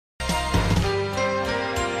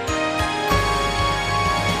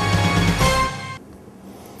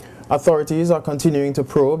Authorities are continuing to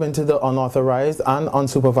probe into the unauthorized and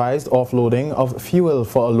unsupervised offloading of fuel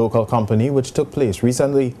for a local company which took place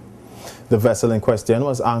recently. The vessel in question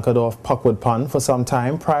was anchored off Puckwood Pond for some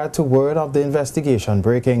time prior to word of the investigation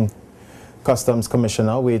breaking. Customs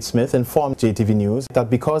Commissioner Wade Smith informed JTV News that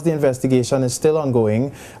because the investigation is still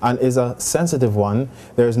ongoing and is a sensitive one,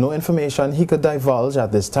 there is no information he could divulge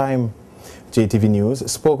at this time. JTV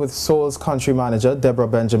News spoke with Seoul's country manager Deborah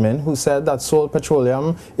Benjamin, who said that Seoul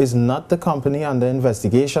Petroleum is not the company under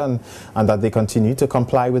investigation and that they continue to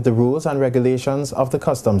comply with the rules and regulations of the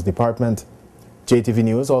Customs Department. JTV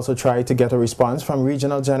News also tried to get a response from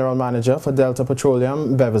Regional General Manager for Delta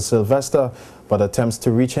Petroleum, Bevis Sylvester, but attempts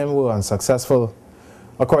to reach him were unsuccessful.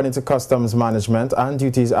 According to Customs Management and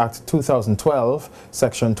Duties Act 2012,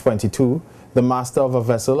 Section 22, the master of a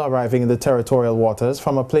vessel arriving in the territorial waters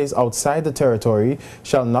from a place outside the territory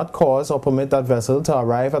shall not cause or permit that vessel to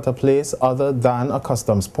arrive at a place other than a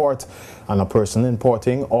customs port, and a person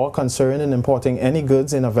importing or concerned in importing any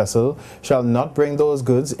goods in a vessel shall not bring those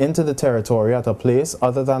goods into the territory at a place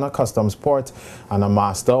other than a customs port, and a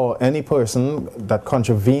master or any person that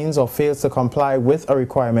contravenes or fails to comply with a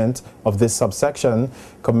requirement of this subsection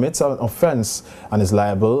commits an offense and is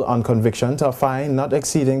liable on conviction to a fine not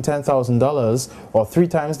exceeding $10,000 or 3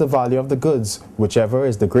 times the value of the goods, whichever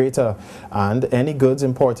is the greater, and any goods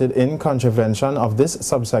imported in contravention of this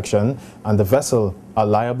subsection and the vessel are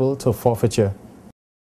liable to forfeiture.